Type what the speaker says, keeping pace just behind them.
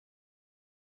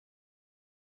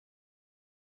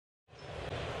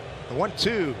The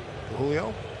 1-2.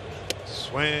 Julio.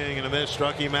 Swing and a miss.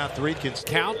 Struck him out. 3 can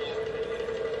count.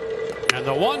 And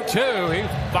the 1-2. He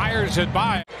fires it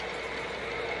by.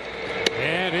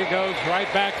 And he goes right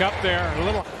back up there. A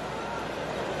little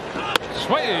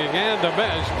swing and a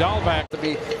miss. Dahlbeck to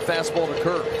be fastball to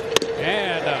Kirk.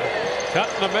 And cut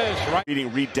and a miss. Right.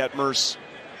 Beating Reed Detmers.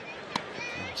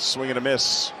 Swing and a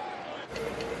miss.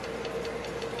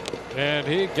 And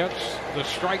he gets the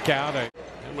strikeout. And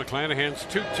McClanahan's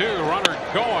 2-2. Runner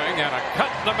going and a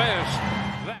cut and a miss.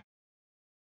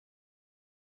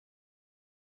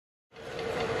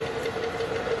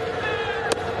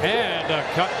 And a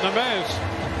cut and a miss.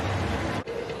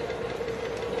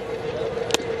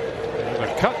 And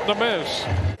a cut and a miss.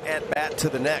 At bat to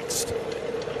the next.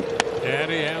 And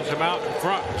he has him out in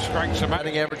front. Strikes him out.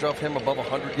 Batting average off him above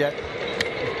 100 yet.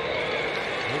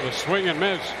 With a swing and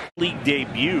miss. League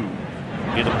debut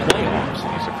in the playoffs.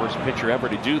 He's the first pitcher ever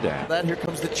to do that. Then here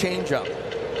comes the changeup.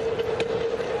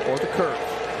 Or the curve.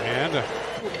 And a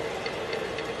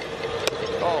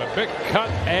big cut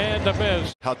and a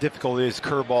miss. How difficult it is,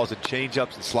 curveballs and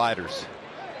changeups and sliders.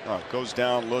 Goes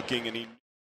down looking, and he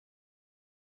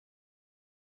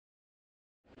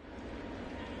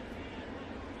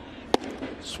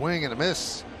Swing and a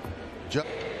miss. Swing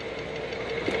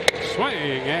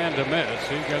and a miss.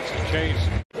 He gets a chase.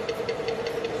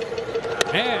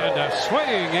 And a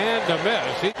swing and a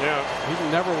miss. He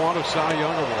never won a Cy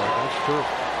Young Award. That's true.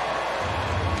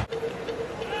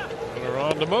 They're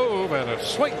on the move and a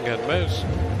swing and miss.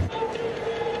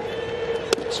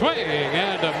 Swing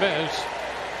and a miss.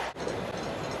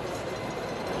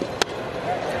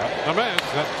 A miss.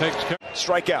 That takes care.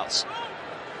 strikeouts.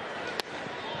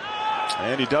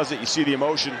 And he does it. You see the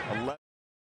emotion.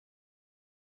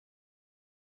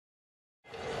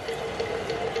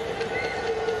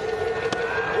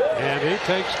 And he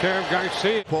takes care of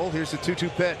Garcia. Pull. Here's the 2-2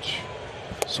 pitch.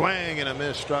 Swing and a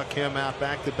miss. Struck him out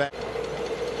back to back.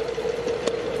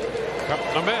 Cut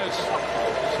and a miss.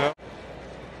 So,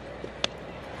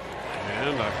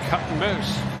 and a cut and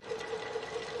miss.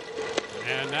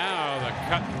 And now the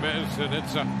cut and miss, and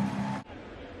it's a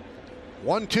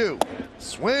 1-2.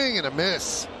 Swing and a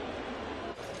miss.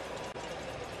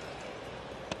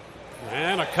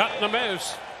 and a cut and a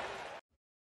miss.